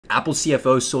Apple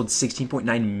CFO sold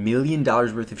 $16.9 million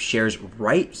worth of shares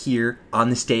right here on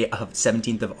this day of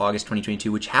 17th of August 2022,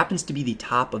 which happens to be the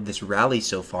top of this rally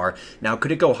so far. Now,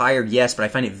 could it go higher? Yes, but I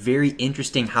find it very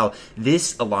interesting how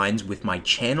this aligns with my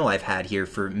channel I've had here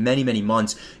for many, many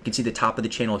months. You can see the top of the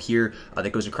channel here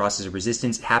that goes across as a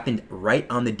resistance. It happened right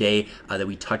on the day that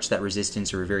we touched that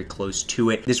resistance, or we're very close to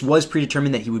it. This was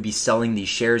predetermined that he would be selling these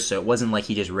shares, so it wasn't like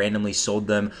he just randomly sold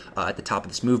them at the top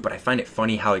of this move, but I find it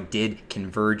funny how it did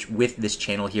converge with this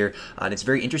channel here. And it's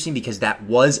very interesting because that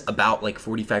was about like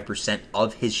 45%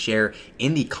 of his share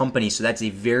in the company. So that's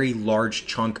a very large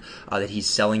chunk that he's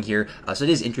selling here. So it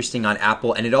is interesting on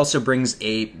Apple. And it also brings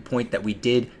a point that we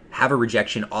did have a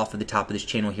rejection off of the top of this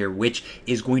channel here, which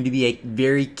is going to be a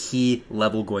very key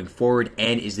level going forward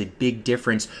and is the big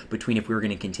difference between if we were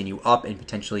going to continue up and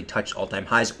potentially touch all-time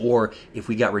highs, or if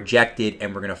we got rejected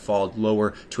and we're going to fall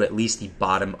lower to at least the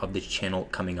bottom of this channel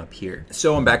coming up here.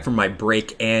 So I'm back from my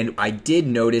break, and I did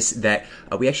notice that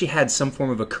we actually had some form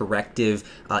of a corrective,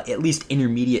 at least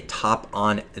intermediate top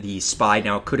on the SPY.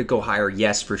 Now, could it go higher?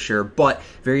 Yes, for sure, but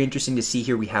very interesting to see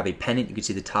here. We have a pennant. You can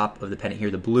see the top of the pennant here,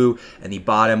 the blue, and the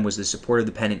bottom was the support of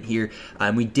the pennant here.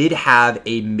 We did have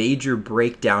a major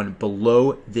breakdown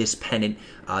below this pennant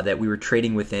that we were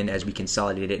trading within as we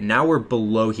consolidated it. Now we're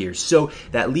below here. So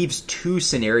that leaves two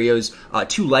scenarios,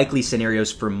 two likely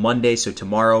scenarios for Monday, so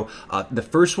tomorrow. The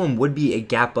first one would be a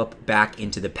gap up back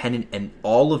into the pennant, and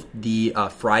all of the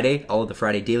Friday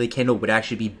daily candle would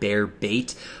actually be bear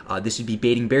bait. This would be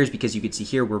baiting bears because you can see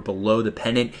here we're below the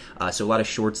pennant. So a lot of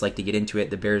shorts like to get into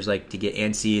it. The bears like to get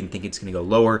antsy and think it's going to go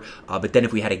lower. But then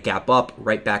if we had a gap up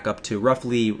right back up to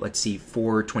roughly, let's see,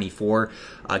 424,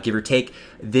 give or take,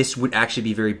 this would actually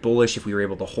be very bullish if we were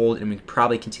able to hold, and we'd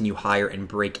probably continue higher and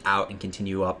break out and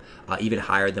continue up even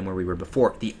higher than where we were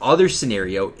before. The other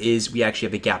scenario is we actually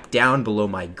have a gap down below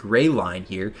my gray line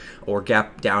here, or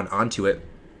gap down onto it,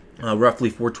 roughly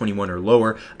 421 or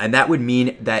lower, and that would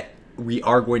mean that we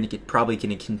are going to probably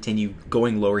going to continue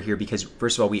going lower here because,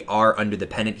 first of all, we are under the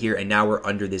pennant here, and now we're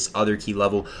under this other key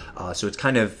level. So it's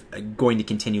kind of going to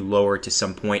continue lower to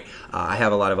some point. I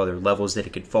have a lot of other levels that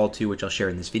it could fall to, which I'll share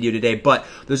in this video today. But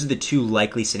those are the two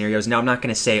likely scenarios. Now, I'm not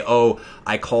going to say, oh,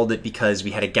 I called it because we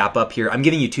had a gap up here. I'm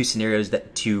giving you two scenarios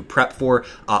that to prep for.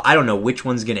 I don't know which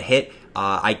one's going to hit.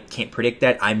 I can't predict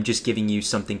that. I'm just giving you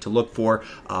something to look for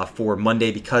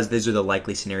Monday, because these are the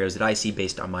likely scenarios that I see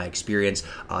based on my experience.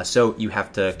 So you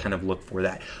have to kind of look for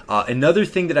that. Another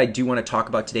thing that I do want to talk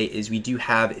about today is we do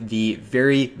have the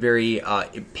very, very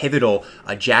pivotal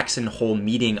Jackson Hole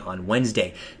meeting on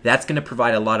Wednesday. That's going to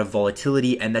provide a lot of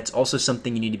volatility, and that's also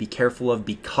something you need to be careful of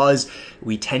because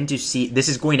we tend to see this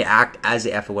is going to act as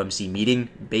a FOMC meeting,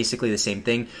 basically the same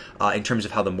thing in terms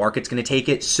of how the market's going to take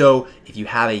it. So if you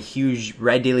have a huge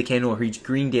red daily candle or huge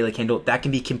green daily candle, that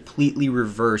can be completely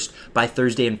reversed by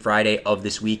Thursday and Friday of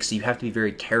this week. So you have to be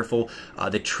very careful.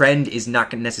 The trend is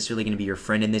not necessarily going to be your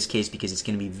friend in this case because it's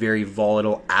going to be very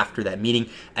volatile after that meeting,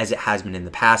 as it has been in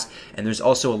the past. And there's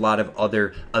also a lot of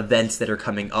other events that are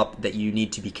coming up that you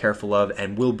need to be careful of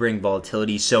and will bring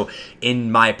volatility. So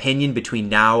in my opinion, between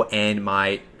now and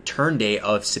my turn day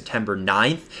of September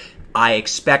 9th, I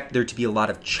expect there to be a lot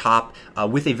of chop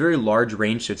with a very large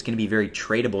range, so it's going to be very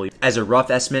tradable. As a rough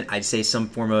estimate, I'd say some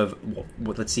form of, well,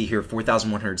 let's see here,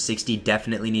 4,160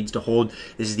 definitely needs to hold.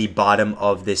 This is the bottom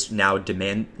of this now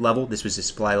demand level. This was the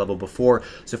supply level before,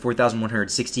 so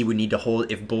 4,160 would need to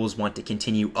hold if bulls want to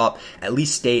continue up, at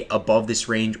least stay above this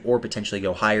range or potentially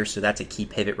go higher. So that's a key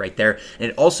pivot right there.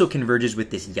 And it also converges with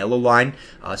this yellow line.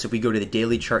 So if we go to the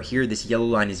daily chart here, this yellow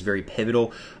line is very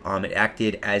pivotal. It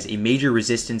acted as a major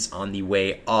resistance on the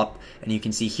way up, and you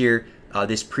can see here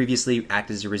this previously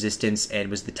acted as a resistance and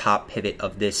was the top pivot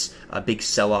of this big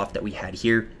sell-off that we had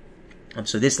here.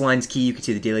 So this line's key. You can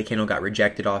see the daily candle got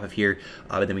rejected off of here,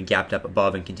 but then we gapped up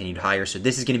above and continued higher. So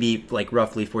this is going to be like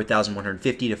roughly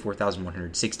 4,150 to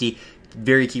 4,160.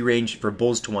 Very key range for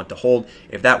bulls to want to hold.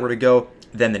 If that were to go,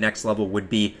 then the next level would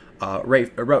be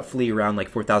roughly around like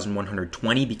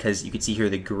 4,120, because you can see here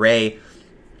the gray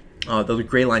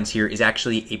lines here is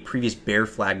actually a previous bear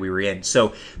flag we were in.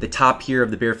 So the top here of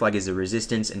the bear flag is the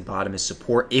resistance and bottom is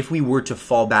support. If we were to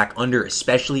fall back under,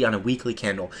 especially on a weekly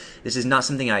candle, this is not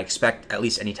something I expect at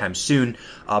least anytime soon,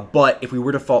 but if we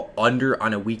were to fall under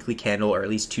on a weekly candle or at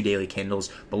least two daily candles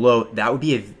below, that would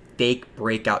be a fake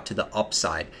breakout to the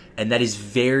upside. and that is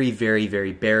very, very,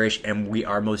 very bearish, and we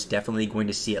are most definitely going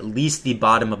to see at least the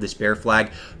bottom of this bear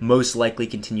flag, most likely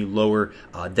continue lower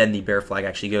than the bear flag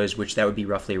actually goes, which that would be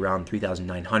roughly around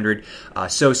 3,900.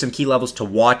 So some key levels to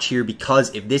watch here,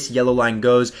 because if this yellow line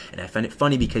goes, and I find it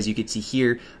funny because you could see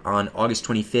here on August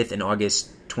 25th and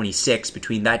August 26,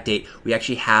 between that date, we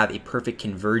actually have a perfect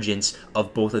convergence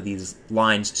of both of these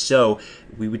lines. So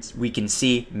we can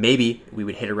see maybe we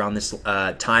would hit around this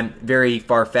time. Very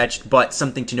far-fetched, but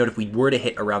something to note: if we were to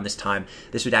hit around this time,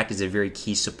 this would act as a very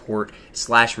key support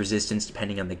 / resistance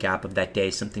depending on the gap of that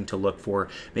day. Something to look for,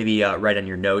 maybe write on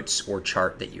your notes or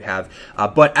chart that you have.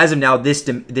 But as of now, this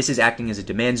is acting as a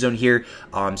demand zone here.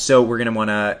 So we're going to want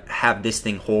to have this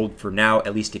thing hold for now,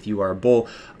 at least if you are a bull.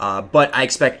 But I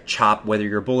expect chop, whether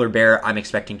you're bull or bear. I'm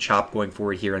expecting chop going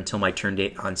forward here until my turn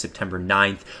date on September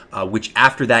 9th, which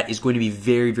after that is going to be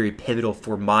very, very pivotal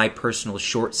for my personal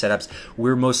short setups.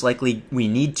 We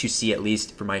need to see, at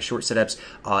least for my short setups,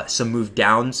 some move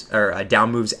downs or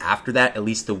down moves after that, at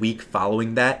least the week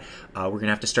following that. We're going to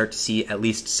have to start to see at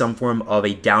least some form of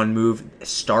a down move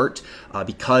start,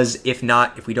 because if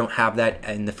not, if we don't have that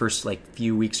in the first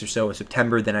few weeks or so of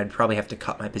September, then I'd probably have to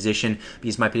cut my position,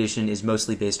 because my position is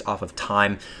mostly based off of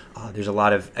time. There's a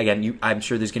lot of, again, I'm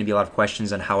sure there's going to be a lot of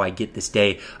questions on how I get this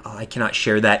day. I cannot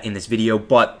share that in this video,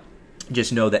 but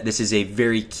just know that this is a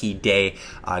very key day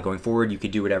going forward. You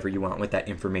could do whatever you want with that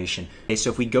information. Okay, so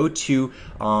if we go to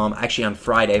actually on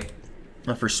Friday,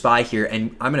 for SPY here,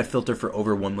 and I'm going to filter for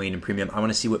over 1 million in premium. I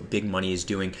want to see what big money is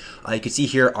doing. You can see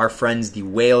here our friends, the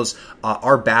whales,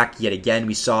 are back yet again.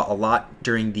 We saw a lot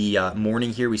during the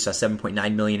morning here. We saw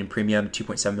 7.9 million in premium,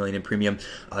 2.7 million in premium.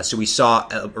 So we saw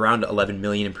around 11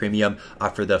 million in premium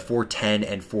for the 410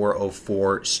 and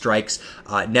 404 strikes.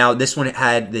 Now this one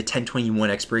had the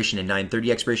 1021 expiration and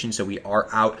 930 expiration, so we are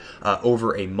out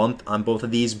over a month on both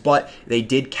of these, but they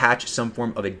did catch some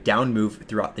form of a down move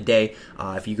throughout the day.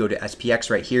 If you go to SPX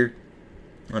right here,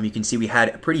 you can see we had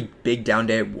a pretty big down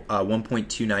day,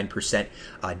 1.29%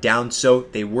 down, so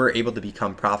they were able to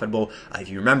become profitable. If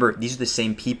you remember, these are the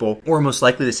same people, or most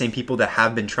likely the same people, that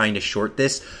have been trying to short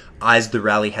this as the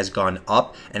rally has gone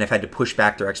up, and have had to push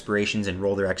back their expirations and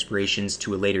roll their expirations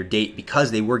to a later date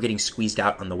because they were getting squeezed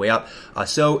out on the way up.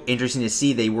 So interesting to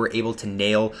see they were able to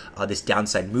nail this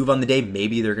downside move on the day.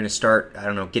 Maybe they're going to start, I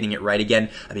don't know, getting it right again.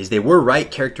 I mean, they were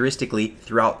right characteristically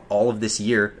throughout all of this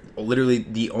year. Literally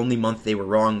the only month they were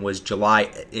wrong was July,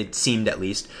 it seemed at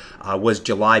least, was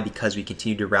July, because we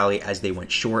continued to rally as they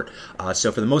went short.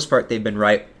 So for the most part, they've been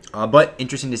right. But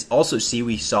interesting to also see,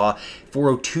 we saw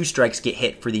 402 strikes get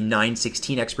hit for the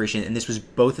 9/16 expiration, and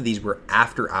both of these were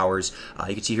after hours.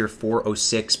 You can see here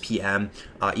 4:06 p.m.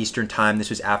 Eastern time. This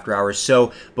was after hours.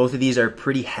 So both of these are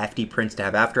pretty hefty prints to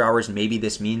have after hours. Maybe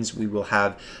this means we will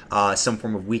have some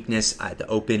form of weakness at the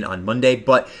open on Monday,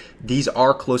 but these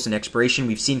are close in expiration.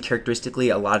 We've seen characteristically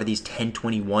a lot of these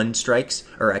 1021 strikes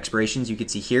or expirations you can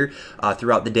see here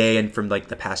throughout the day and from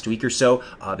the past week or so.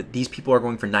 But these people are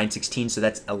going for 9/16, so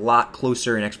that's a lot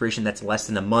closer in expiration. That's less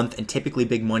than a month, and typically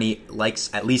big money likes,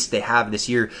 at least they have this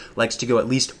year, likes to go at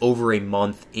least over a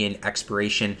month in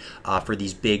expiration for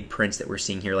these big prints that we're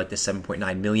seeing here, like the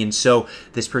 7.9 million. So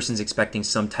this person's expecting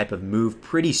some type of move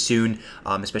pretty soon,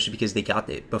 especially because they got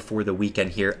it before the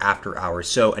weekend here after hours.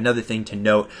 So another thing to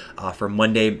note for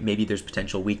Monday, maybe there's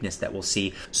potential weakness that we'll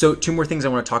see. So two more things I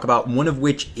want to talk about, one of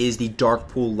which is the dark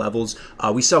pool levels.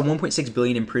 We saw 1.6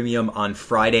 billion in premium on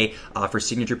Friday for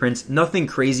signature prints. Nothing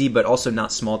crazy, but also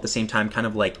not small at the same time, kind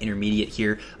of like intermediate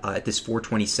here at this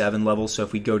 427 level. So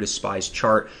if we go to SPY's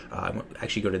chart,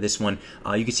 actually go to this one,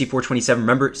 you can see 427.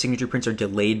 Remember, signature prints are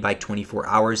delayed by 24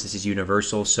 hours. This is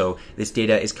universal, so this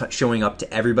data is showing up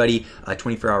to everybody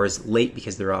 24 hours late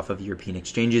because they're off of European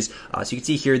exchanges. So you can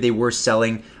see here they were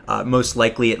selling, most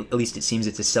likely, at least it seems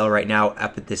it's a sell right now,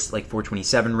 up at this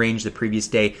 427 range the previous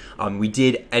day. We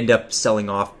did end up selling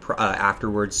off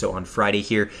afterwards, so on Friday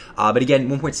here. But again,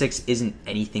 1.6 isn't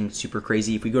anything super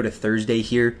crazy. If we go to Thursday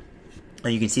here,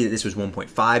 you can see that this was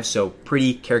 1.5, so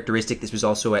pretty characteristic. This was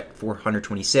also at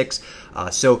 426.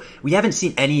 So we haven't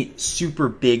seen any super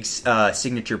big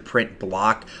signature print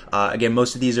block. Again,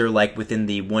 most of these are within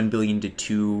the 1 billion to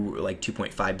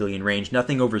 2.5 billion range.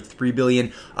 Nothing over 3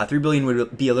 billion. 3 billion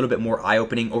would be a little bit more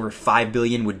eye-opening. Over 5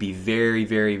 billion would be very,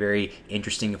 very, very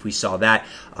interesting if we saw that.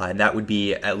 And that would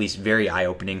be at least very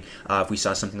eye-opening if we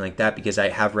saw something like that, because I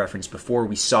have referenced before,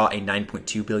 we saw a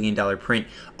 $9.2 billion print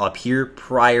up here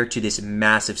prior to this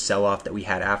massive sell-off that we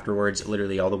had afterwards,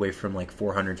 literally all the way from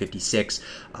 456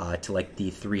 to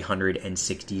the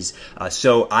 360s.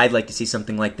 So I'd like to see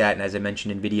something like that, and as I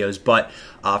mentioned in videos, but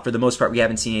for the most part, we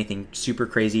haven't seen anything super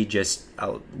crazy, just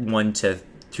 1 to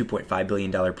 $2.5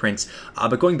 billion prints.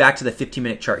 But going back to the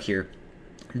 15-minute chart here,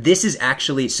 this is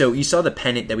actually, so you saw the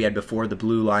pennant that we had before, the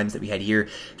blue lines that we had here.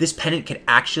 This pennant could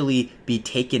actually be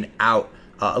taken out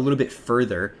a little bit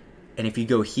further. And if you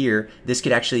go here, this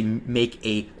could actually make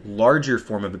a larger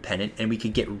form of a pennant, and we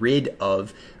could get rid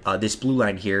of this blue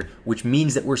line here, which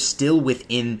means that we're still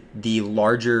within the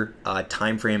larger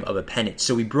time frame of a pennant.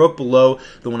 So we broke below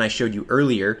the one I showed you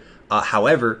earlier.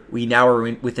 However, we now are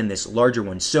within this larger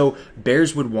one. So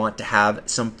bears would want to have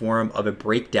some form of a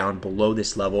breakdown below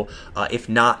this level. If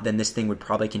not, then this thing would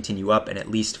probably continue up and at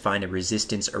least find a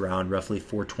resistance around roughly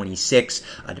 426,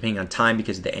 depending on time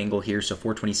because of the angle here. So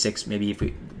 426, maybe if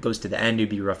it goes to the end, it'd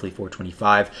be roughly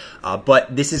 425.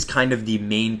 But this is kind of the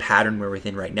main pattern we're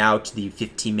within right now to the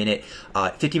 15-minute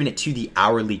to the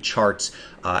hourly charts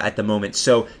at the moment.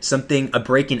 So a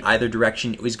break in either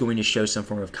direction is going to show some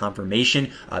form of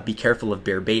confirmation. Be careful of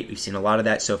bear bait. We've seen a lot of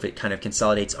that. So if it kind of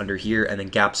consolidates under here and then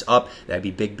gaps up, that'd be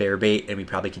big bear bait, and we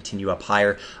probably continue up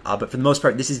higher. But for the most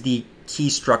part, this is the key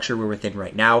structure we're within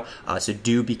right now. So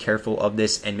do be careful of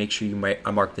this and make sure you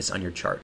mark this on your chart.